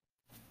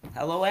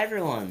Hello,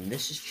 everyone.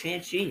 This is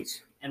Chance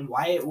Cheese. And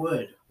Wyatt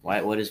Wood.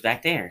 Wyatt Wood is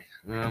back there.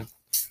 We're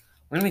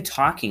going to be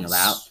talking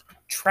about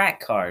track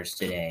cars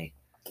today.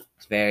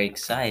 It's very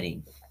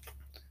exciting.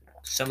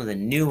 Some of the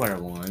newer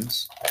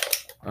ones.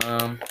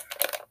 We're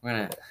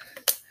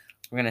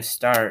gonna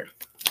start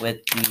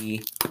with the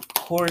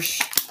Porsche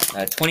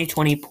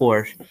 2020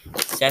 Porsche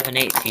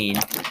 718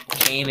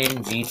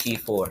 Cayman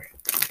GT4.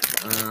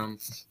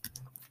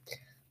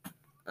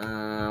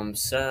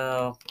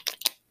 So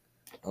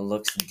it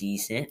looks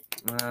decent.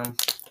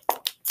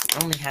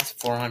 It only has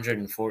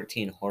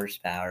 414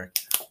 horsepower,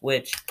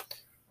 which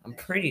I'm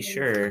pretty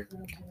sure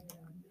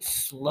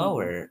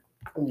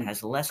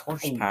has less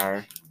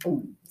horsepower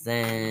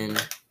than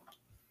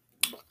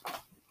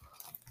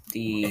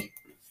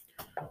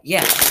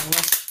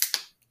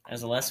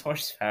has less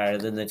horsepower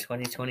than the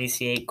 2020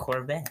 C8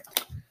 Corvette,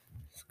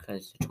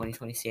 because the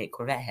 2020 C8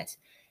 Corvette has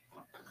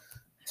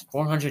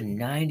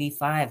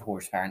 495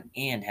 horsepower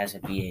and has a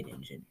V8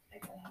 engine,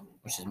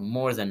 which is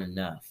more than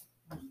enough.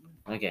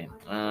 Okay,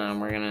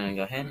 we're gonna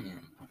go ahead and.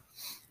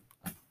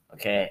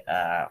 Okay,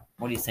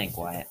 what do you think,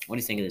 Wyatt? What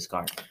do you think of this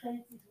car?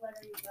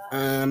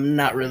 I'm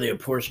not really a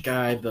Porsche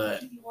guy,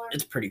 but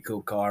it's a pretty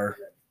cool car.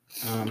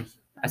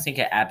 I think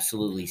it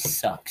absolutely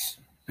sucks.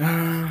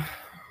 I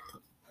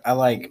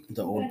like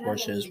the old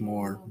Porsches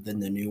more than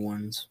the new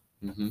ones.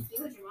 Mm-hmm.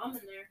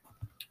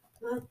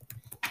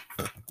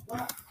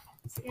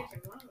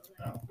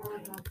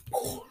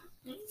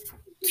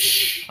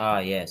 Oh,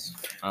 yes.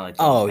 I like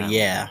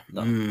yeah.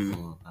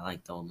 I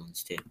like the old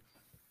ones too.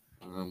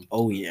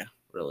 Oh yeah.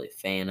 Really a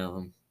fan of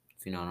them,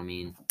 if you know what I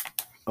mean.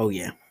 Oh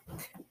yeah.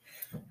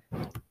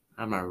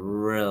 I'm a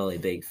really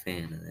big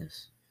fan of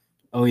this.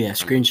 Oh yeah.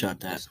 Screenshot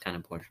that. This kind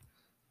of Porsche.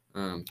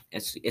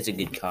 It's a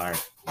good car.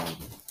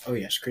 Oh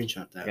yeah.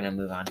 Screenshot that. We're gonna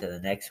move on to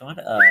the next one.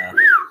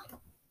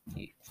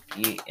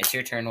 It's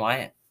your turn,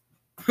 Wyatt.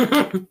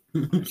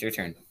 It's your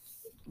turn.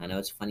 I know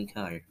it's a funny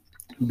car.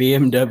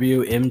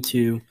 BMW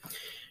M2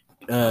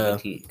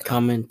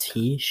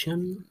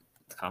 competition.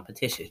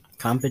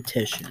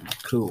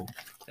 Cool.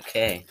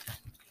 Okay.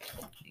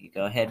 You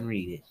go ahead and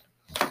read it.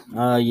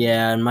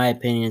 Yeah, in my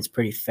opinion, it's a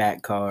pretty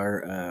fat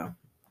car.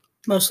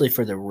 Mostly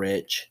for the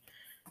rich.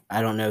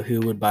 I don't know who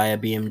would buy a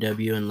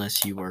BMW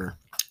unless you were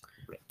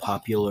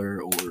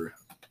popular or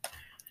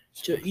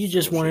you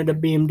just wanted a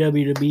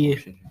BMW to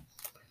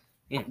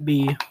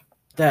be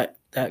that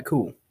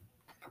cool.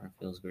 It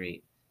feels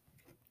great.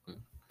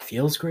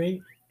 Feels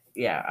great?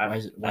 Yeah.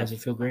 Why does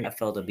it feel great? I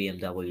felt a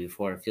BMW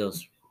before. It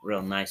feels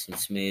real nice and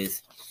smooth.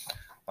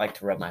 I like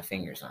to rub my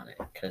fingers on it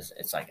because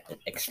it's like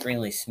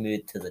extremely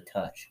smooth to the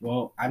touch.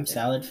 Well, I'm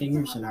salad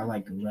fingers and I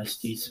like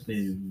rusty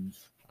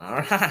spoons. All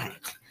right.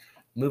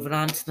 Moving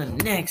on to the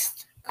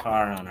next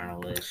car on our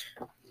list.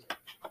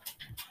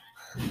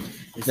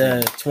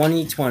 The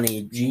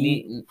 2020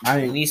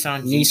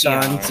 Nissan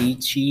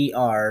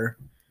GTR.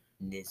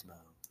 Nismo.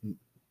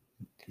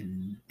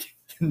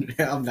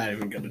 I'm not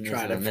even going to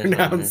try to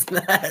pronounce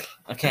that.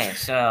 Okay,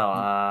 so,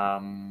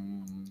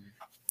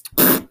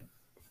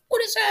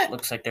 what is that?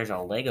 Looks like there's a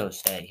Lego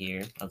set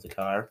here of the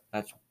car.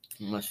 That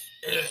must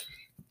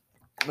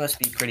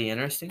be pretty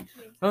interesting.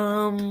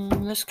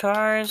 This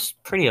car is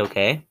pretty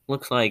okay.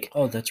 Looks like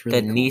that's really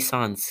cool.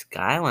 Nissan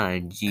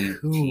Skyline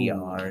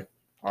GTR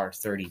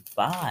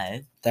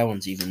R35. That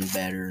one's even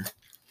better.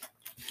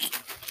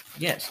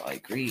 Yes, I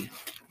agree.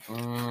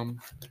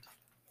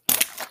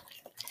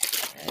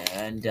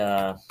 And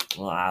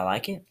well, I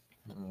like it.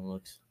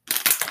 Looks.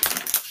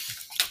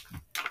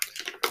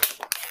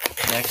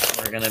 Next,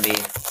 we're gonna be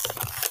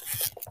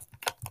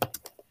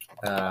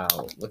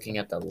looking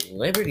at the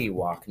Liberty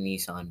Walk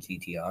Nissan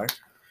GTR,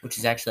 which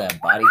is actually a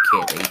body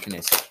kit that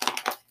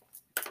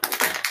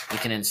you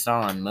can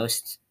install on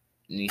most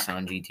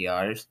Nissan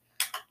GTRs.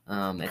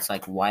 It's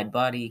like wide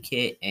body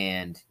kit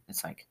and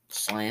it's like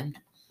slammed,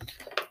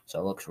 so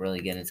it looks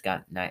really good. It's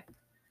got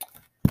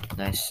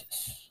nice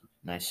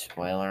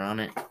spoiler on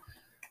it.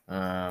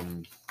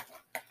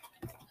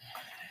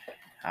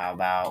 How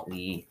about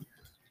we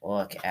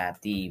look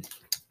at the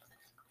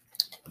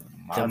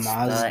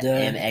Mazda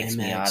MX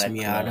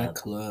Miata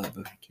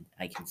Club.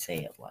 I can say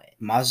it, Wyatt.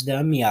 Mazda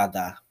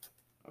Miata.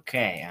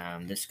 Okay,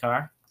 this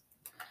car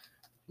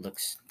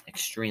looks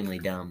extremely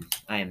dumb.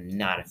 I am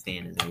not a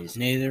fan of these.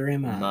 Neither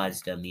am I.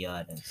 Mazda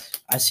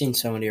Miatas. I seen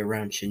somebody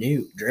around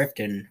Chanute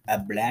drifting a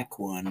black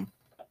one.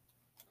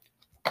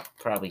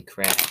 Probably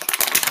crashed.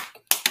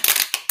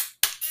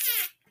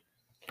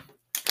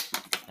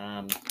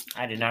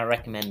 I do not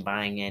recommend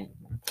buying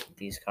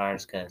these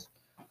cars because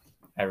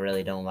I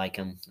really don't like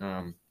them.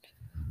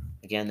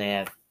 Again, they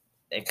have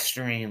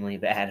extremely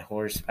bad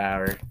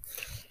horsepower,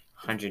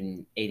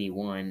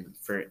 181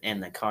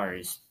 and the car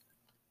is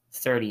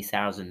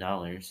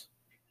 $30,000.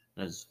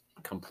 That's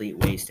a complete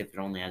waste if it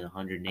only has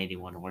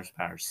 181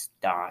 horsepower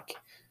stock.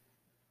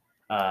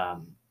 I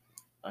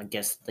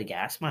guess the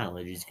gas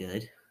mileage is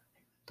good.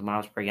 The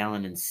miles per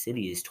gallon in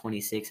city is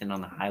 26 and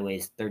on the highway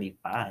is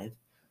 35.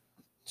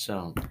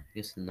 So, I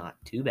guess not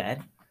too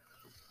bad.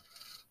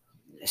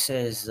 It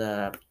says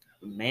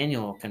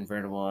manual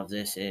convertible of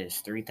this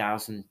is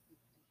 $3,000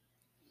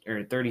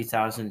 or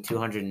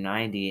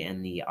 30,290,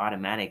 and the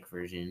automatic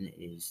version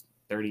is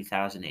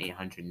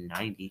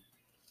 30,890.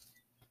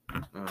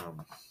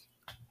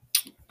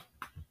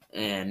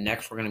 And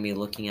next, we're going to be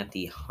looking at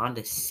the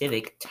Honda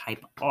Civic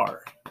Type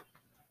R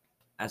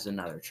as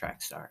another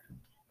track star.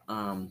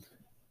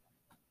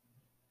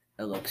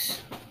 It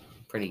looks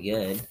pretty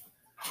good.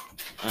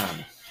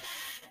 I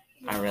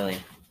really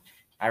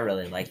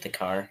like the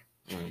car.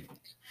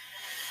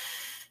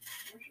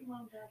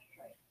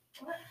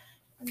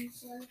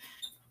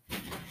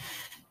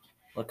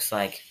 Looks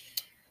like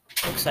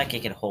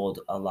it can hold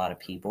a lot of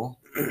people,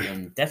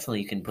 and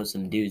definitely you can put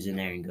some dudes in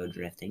there and go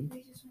drifting.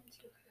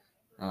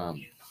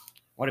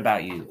 What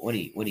about you? What do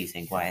you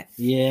think, Wyatt?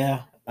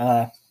 Yeah,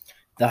 the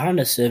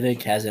Honda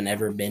Civic hasn't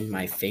ever been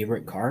my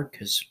favorite car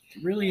because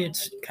really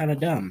it's kind of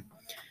dumb.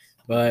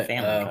 But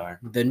Family car.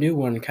 the new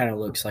one kind of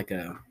looks like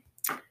a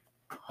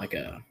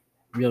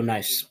real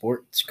nice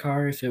sports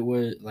car. If it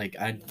was like,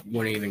 I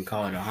wouldn't even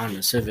call it a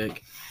Honda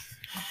Civic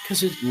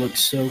because it looks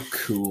so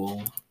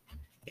cool.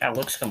 Yeah, it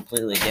looks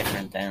completely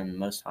different than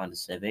most Honda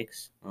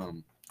Civics.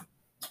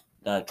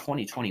 The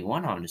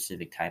 2021 Honda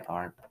Civic Type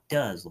R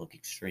does look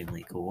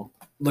extremely cool.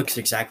 Looks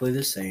exactly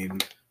the same.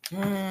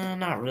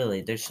 Not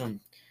really. There's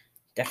some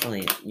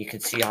definitely you can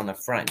see on the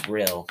front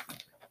grille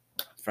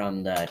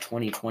from the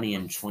 2020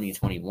 and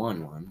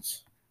 2021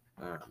 ones.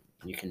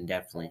 You can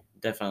definitely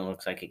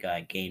looks like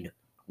it gained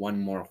one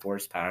more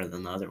horsepower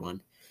than the other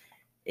one.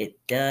 It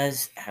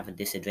does have a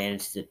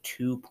disadvantage. It's a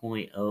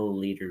 2.0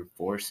 liter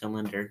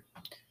 4-cylinder,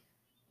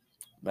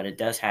 but it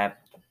does have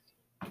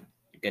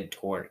good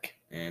torque,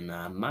 and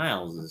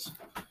miles is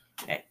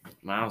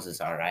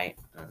all right.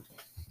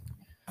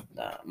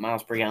 The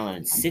miles per gallon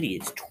in city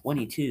is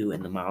 22,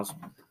 and the miles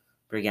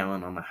per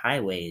gallon on the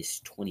highway is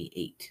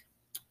 28.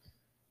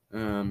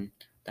 The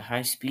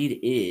high speed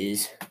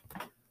is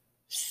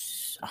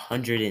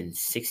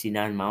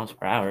 169 miles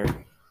per hour.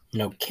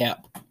 No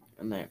cap.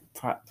 And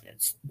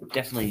it's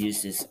definitely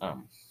used as a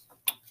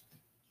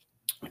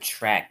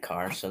track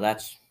car, so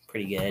that's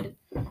pretty good.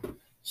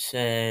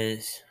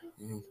 Says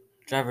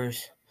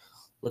drivers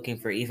looking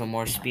for even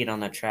more speed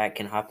on the track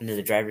can hop into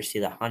the driver's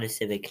seat of the Honda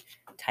Civic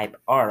Type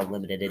R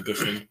Limited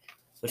Edition,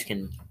 which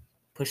can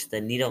push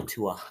the needle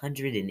to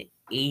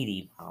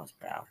 180 miles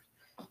per hour,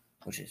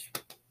 which is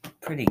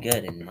pretty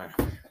good in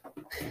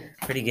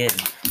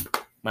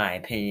my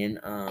opinion.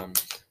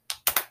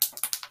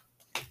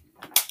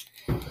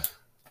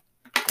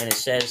 And it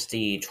says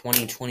the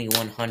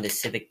 2021 Honda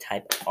Civic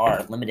Type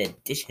R Limited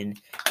Edition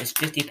is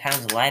 50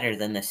 pounds lighter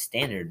than the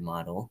standard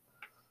model.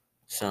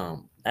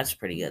 So that's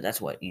pretty good.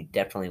 That's what you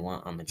definitely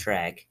want on the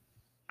track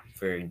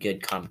for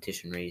good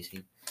competition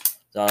racing.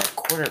 The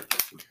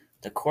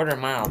quarter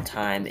mile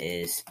time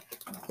is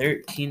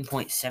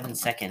 13.7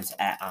 seconds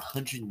at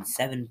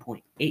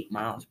 107.8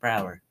 miles per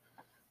hour.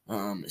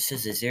 It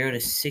says a 0 to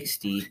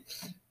 60,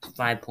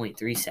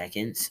 5.3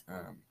 seconds.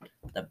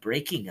 The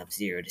braking of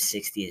 0 to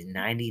 60 is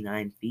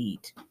 99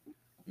 feet.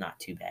 Not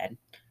too bad.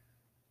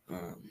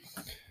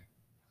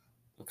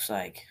 Looks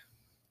like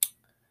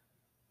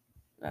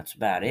that's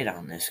about it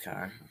on this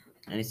car.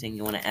 Anything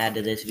you want to add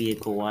to this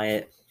vehicle,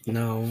 Wyatt?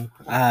 No,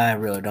 I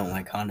really don't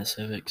like Honda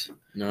Civics.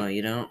 No,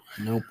 you don't?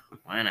 Nope.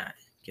 Why not?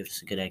 Give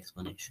us a good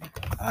explanation.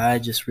 I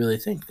just really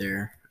think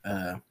they're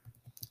dumb.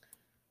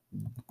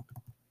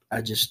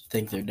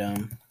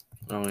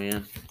 Oh yeah.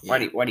 Why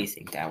do you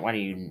think that? Why do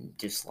you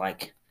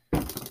dislike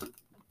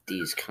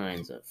these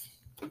kinds of?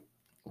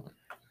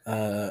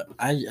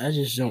 I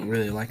just don't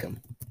really like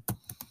them.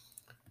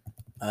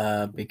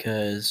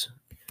 Because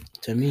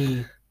to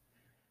me,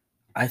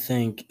 I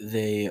think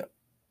they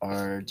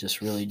are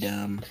just really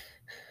dumb.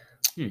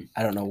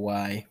 I don't know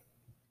why.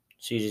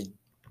 So you just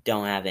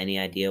don't have any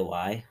idea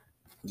why?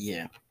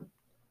 Yeah.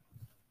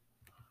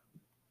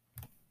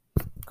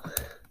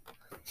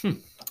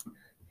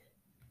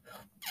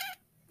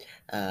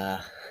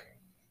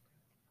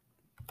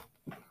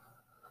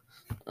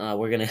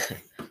 We're gonna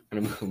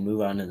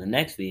move on to the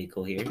next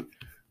vehicle here.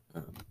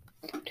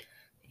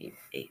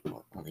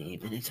 Only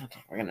 8 minutes.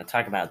 Okay, we're gonna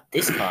talk about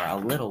this car a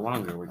little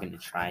longer. We're gonna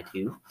try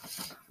to.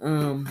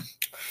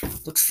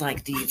 Looks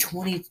like the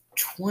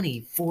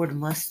 2020 Ford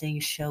Mustang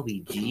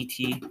Shelby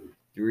GT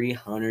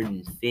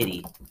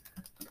 350.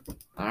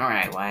 All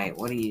right, Wyatt,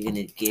 what are you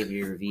gonna give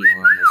your review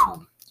on this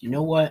one? You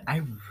know what?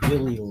 I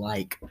really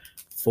like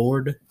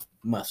Ford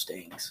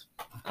Mustangs.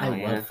 I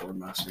love Ford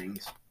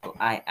Mustangs. Well,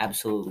 I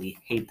absolutely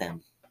hate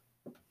them.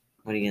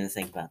 What are you gonna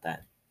think about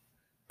that?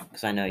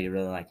 Because I know you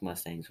really like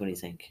Mustangs. What do you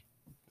think?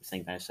 I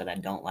think I said I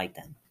don't like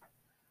them.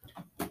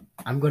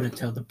 I'm gonna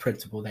tell the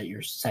principal that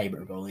you're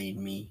cyberbullying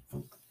me.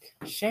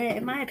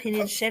 In my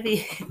opinion,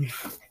 Chevy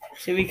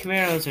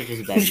Camaros are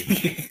just better.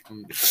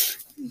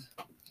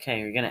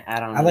 Okay, we're gonna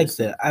add on.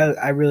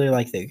 I really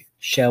like the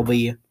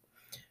Shelby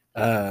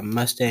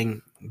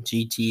Mustang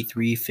GT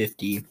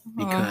 350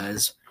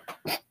 because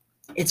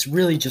it's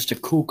really just a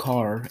cool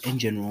car in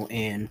general,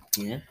 and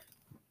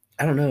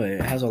I don't know,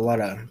 it has a lot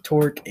of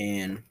torque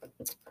and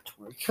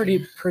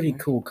pretty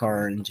cool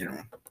car in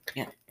general.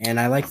 Yeah, and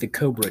I like the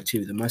Cobra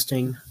too, the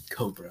Mustang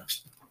Cobra.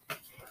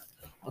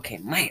 Okay,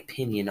 my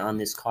opinion on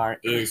this car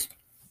is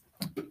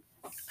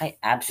I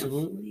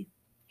absolutely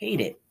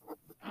hate it.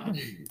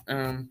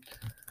 Um,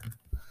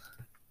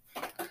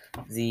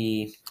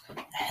 the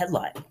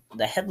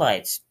the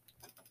headlights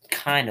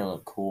kind of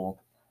look cool.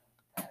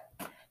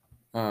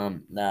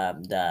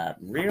 The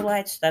rear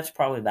lights, that's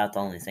probably about the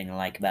only thing I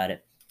like about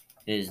it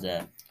is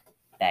the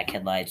back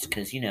headlights,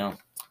 because they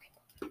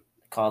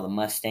call the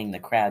Mustang the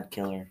crowd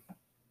killer.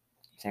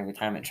 So every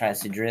time it tries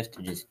to drift,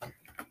 it just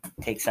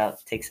takes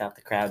out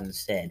the crowd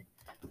instead.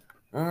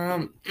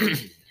 Um.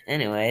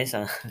 Anyways,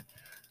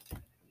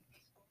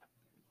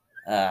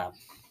 uh,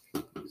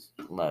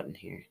 loading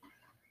here.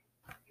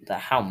 The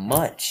how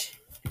much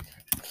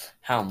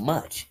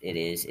it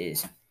is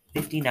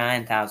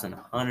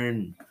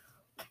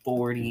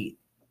 $59,140.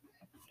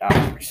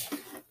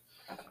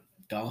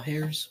 Doll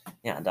hairs?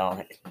 Yeah,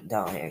 dollars.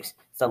 It's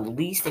the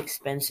least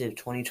expensive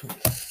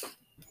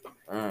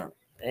 2020.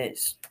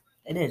 It's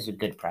it is a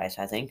good price,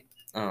 I think.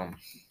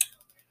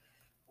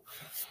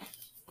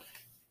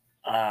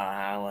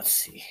 Let's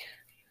see.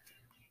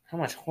 How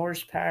much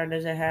horsepower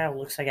does it have?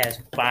 Looks like it has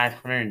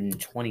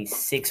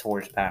 526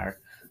 horsepower,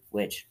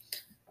 which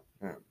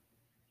um,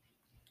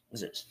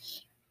 is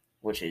this?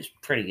 Which is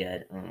pretty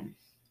good.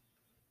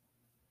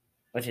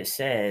 Which it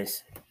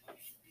says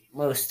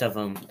most of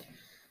them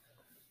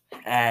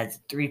add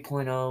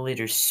 3.0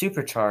 liter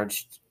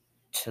supercharged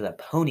to the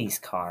Pony's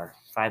car,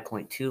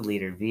 5.2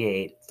 liter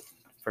V8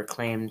 for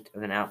claimed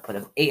of an output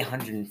of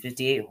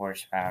 858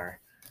 horsepower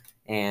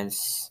and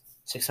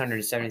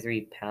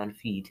 673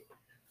 pound-feet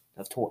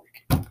of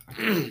torque,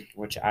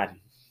 which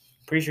I'm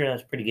pretty sure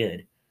that's pretty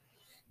good.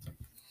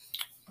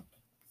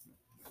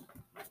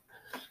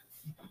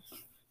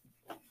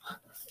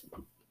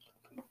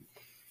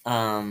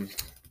 We're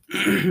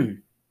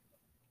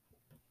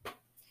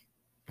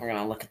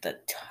gonna look at the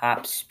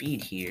top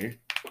speed here.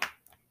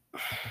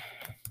 If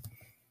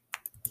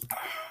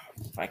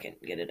I can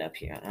get it up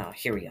here. Oh,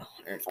 here we go.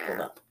 It's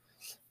pulled up.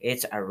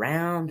 It's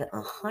around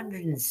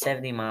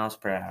 170 miles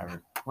per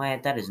hour.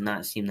 Wyatt, that does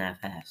not seem that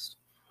fast.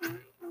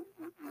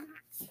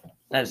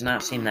 That does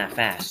not seem that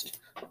fast.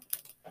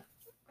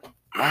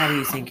 Why do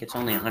you think it's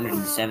only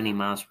 170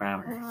 miles per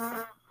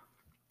hour?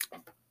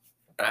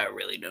 I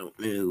really don't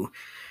know.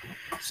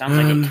 Sounds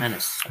like it kind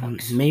of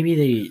sucks.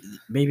 Maybe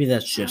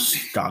that's just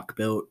stock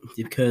built,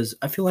 because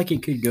I feel like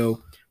it could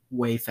go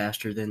way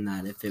faster than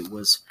that if it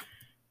was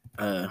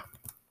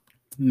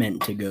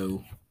meant to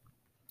go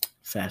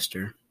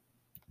faster.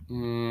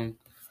 Well,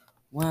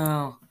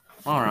 while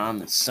we're on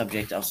the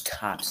subject of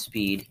top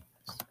speed,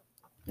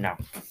 we're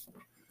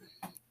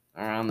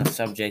on the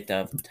subject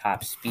of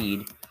top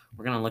speed,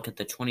 we're gonna look at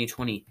the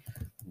 2020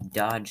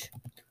 Dodge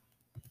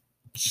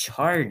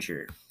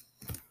Charger.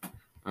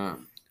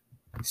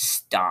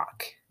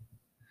 Stock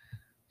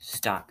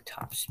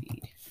top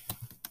speed.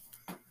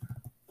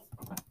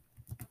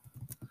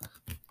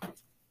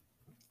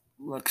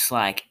 Looks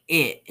like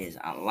it is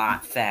a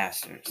lot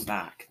faster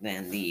stock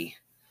than the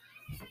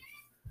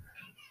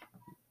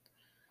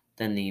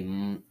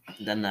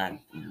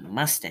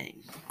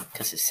Mustang,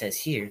 because it says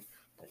here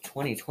the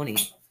 2020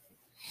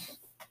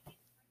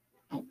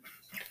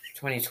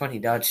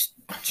 Dodge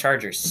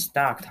Charger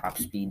stock top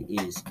speed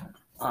is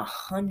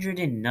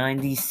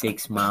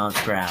 196 miles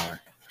per hour.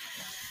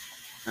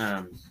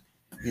 The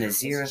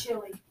 0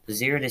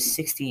 to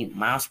 60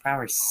 miles per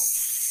hour,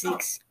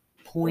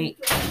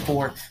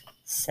 6.4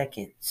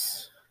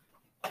 seconds.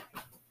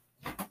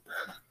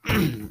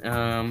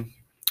 We're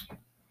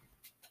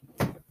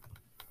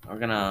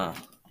gonna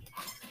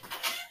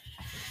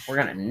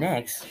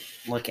next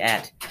look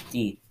at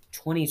the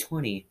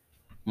 2020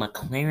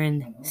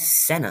 McLaren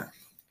Senna.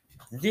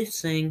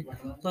 This thing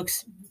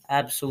looks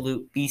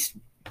absolute beast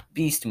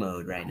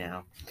mode right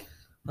now.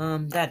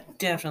 That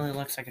definitely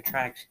looks like a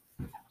track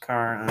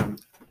car.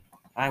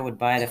 I would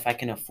buy it if I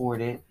can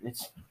afford it.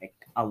 It's like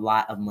a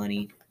lot of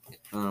money.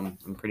 I'm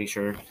pretty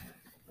sure.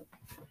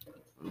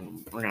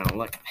 We're gonna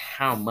look at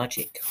how much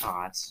it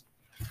costs.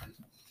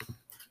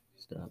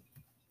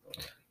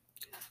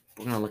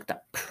 We're gonna look at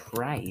the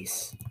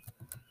price.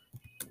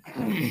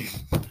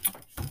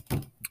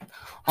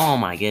 Oh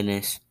my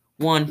goodness.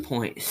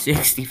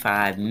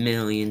 $1.65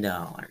 million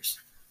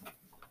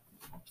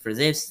for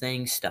this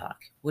thing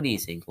stock. What do you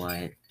think,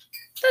 Wyatt?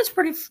 That's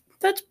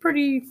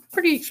pretty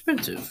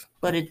expensive.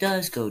 But it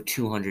does go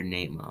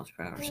 208 miles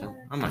per hour, so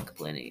I'm not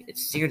complaining.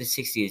 It's 0 to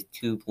 60 is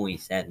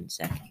 2.7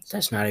 seconds.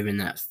 That's not even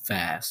that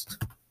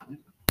fast.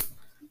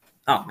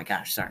 Oh my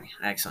gosh, sorry.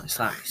 I accidentally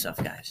slapped myself,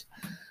 guys.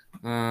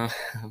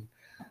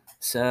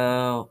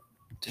 So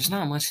there's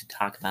not much to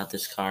talk about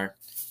this car.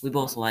 We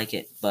both like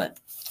it, but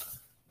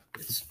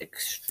it's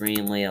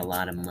extremely a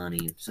lot of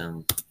money.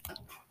 So I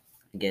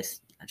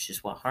guess that's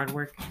just what hard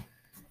work.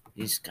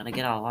 You just gotta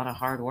get a lot of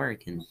hard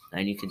work, and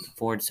then you can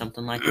afford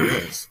something like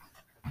this.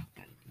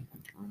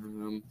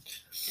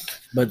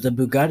 But the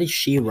Bugatti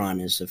Chiron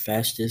is the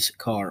fastest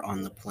car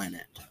on the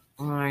planet.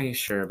 Are you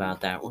sure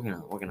about that? We're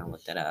gonna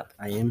look that up.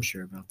 I am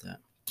sure about that.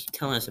 Keep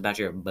telling us about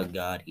your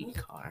Bugatti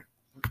car.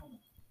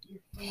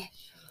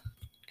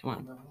 Come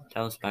on,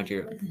 tell us about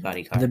your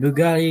Bugatti car. The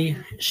Bugatti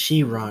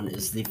Chiron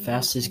is the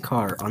fastest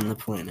car on the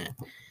planet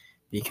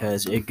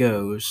because it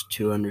goes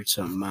 200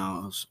 something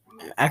miles.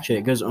 Actually,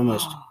 it goes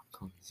almost.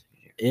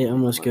 It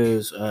almost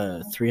goes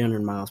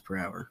 300 miles per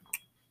hour.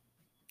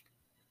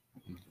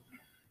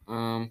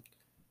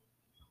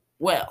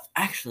 Well,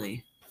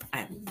 actually,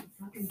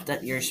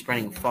 that you're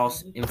spreading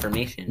false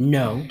information.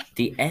 No,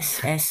 The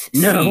SSC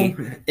no,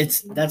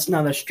 that's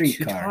not a street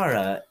car.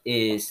 Tutara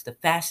is the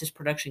fastest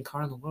production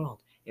car in the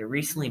world. It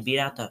recently beat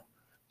out the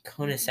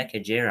Koenigsegg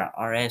Agera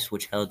RS,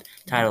 which held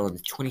title in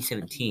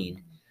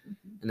 2017,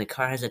 and the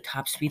car has a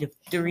top speed of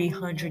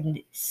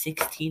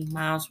 316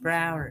 miles per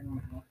hour.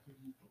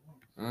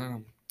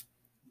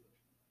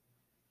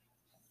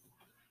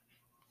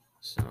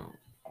 So,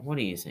 what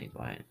do you think,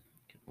 Wyatt?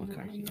 What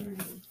car do you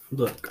like?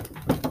 Look.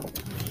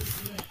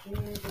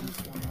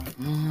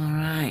 All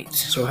right.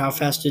 So how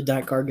fast did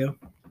that car go?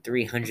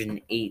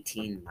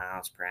 318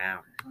 miles per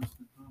hour.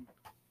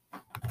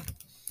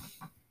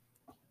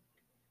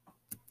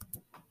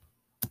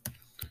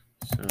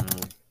 So,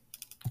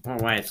 while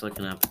Wyatt's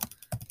looking up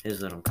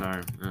his little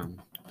car,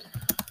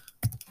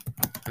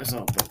 his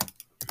little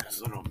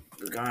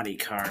Bugatti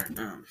car,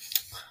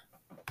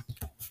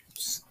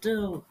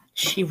 still,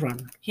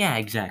 Chiron. yeah,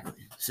 exactly.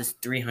 This is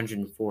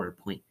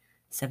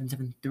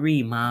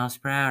 304.773 miles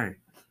per hour,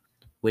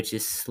 which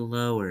is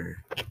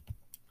slower.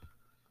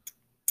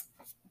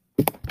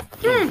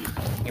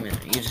 Hey man,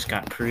 you just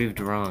got proved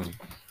wrong.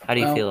 How do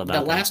you feel about the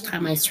that? last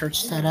time I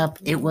searched that up,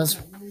 it was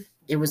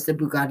the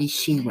Bugatti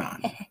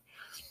Chiron.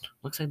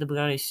 Looks like the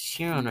Bugatti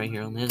Chiron right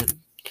here.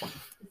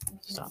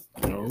 Stop.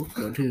 No,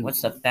 go to.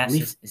 What's the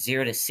fastest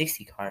 0 to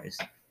 60 cars?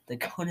 The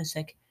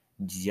Koenigsegg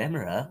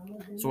Gemera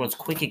is the world's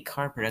quickest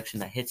car production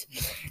that hits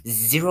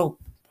 0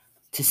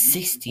 to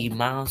 60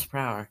 miles per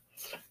hour.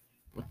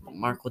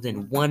 Mark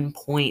within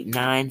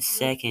 1.9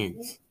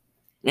 seconds.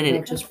 And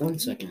Not just 1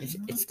 second.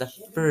 it's the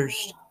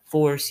first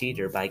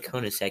four-seater by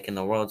Koenigsegg in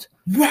the world's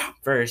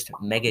first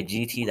Mega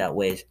GT that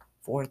weighs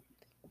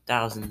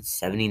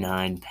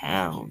 4,079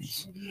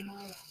 pounds.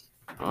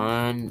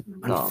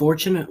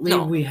 Unfortunately,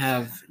 we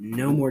have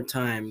no more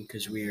time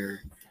because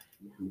we're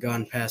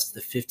gone past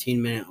the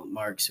 15-minute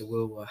mark, so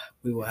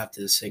we will have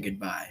to say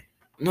goodbye.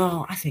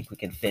 No, I think we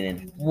can fit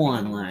in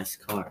one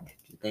last car. Do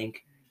you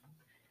think?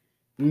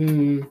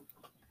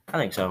 I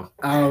think so.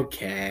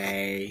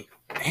 Okay.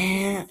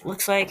 And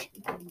looks like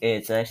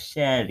it's a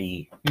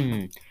Chevy.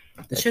 The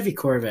Chevy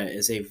Corvette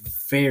is a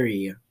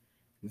very,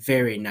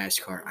 very nice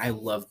car. I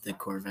love the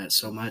Corvette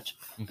so much,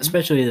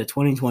 especially the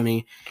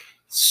 2020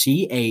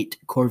 C8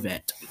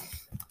 Corvette.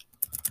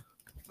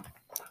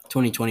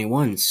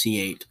 2021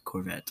 C8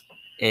 Corvette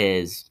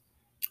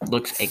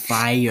Looks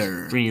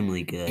fire.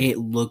 Extremely good. It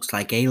looks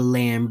like a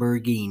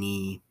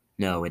Lamborghini.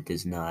 No, it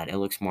does not. It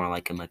looks more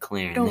like a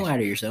McLaren. Don't lie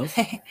to yourself.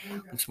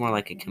 Looks more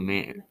like a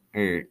Camaro. What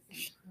was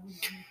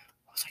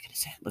I gonna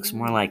say? It looks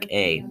more like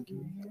a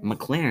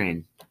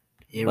McLaren.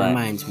 It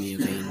reminds me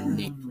of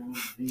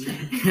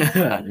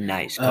A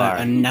nice car.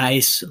 A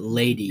nice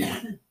lady.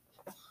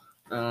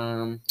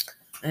 And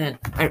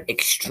I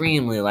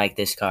extremely like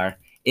this car.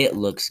 It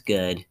looks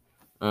good.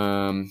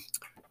 We're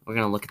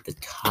gonna look at the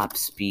top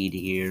speed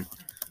here.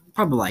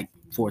 Probably like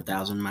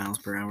 4,000 miles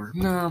per hour.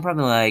 No,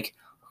 probably like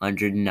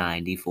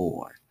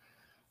 194.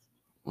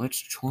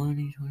 Which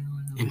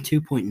 2021? In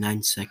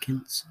 2.9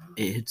 seconds,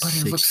 it hits 60.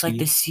 But it looks like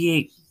the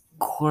C8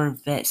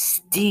 Corvette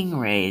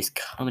Stingray is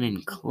coming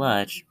in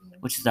clutch,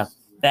 which is the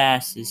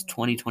fastest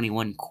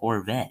 2021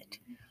 Corvette.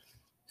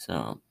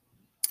 So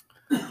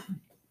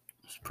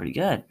it's pretty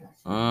good.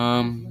 We're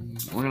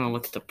gonna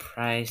look at the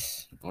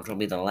price, which will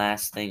be the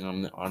last thing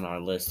on our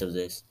list of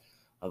this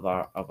of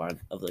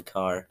the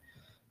car.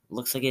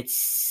 Looks like it's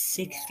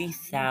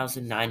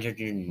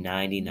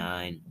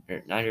 $60,999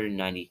 or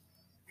 $995.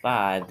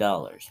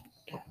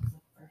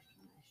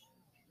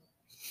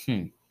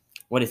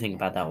 What do you think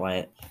about that,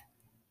 Wyatt?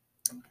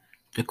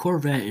 The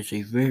Corvette is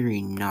a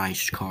very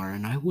nice car,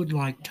 and I would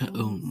like to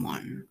own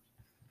one.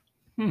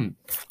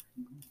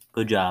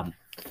 Good job.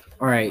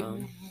 All right.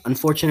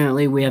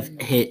 Unfortunately, we have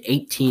hit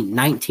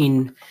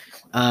 19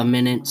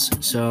 minutes,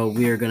 so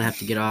we are going to have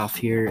to get off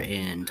here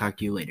and talk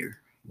to you later.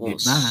 We'll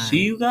Goodbye.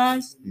 see you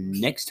guys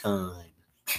next time.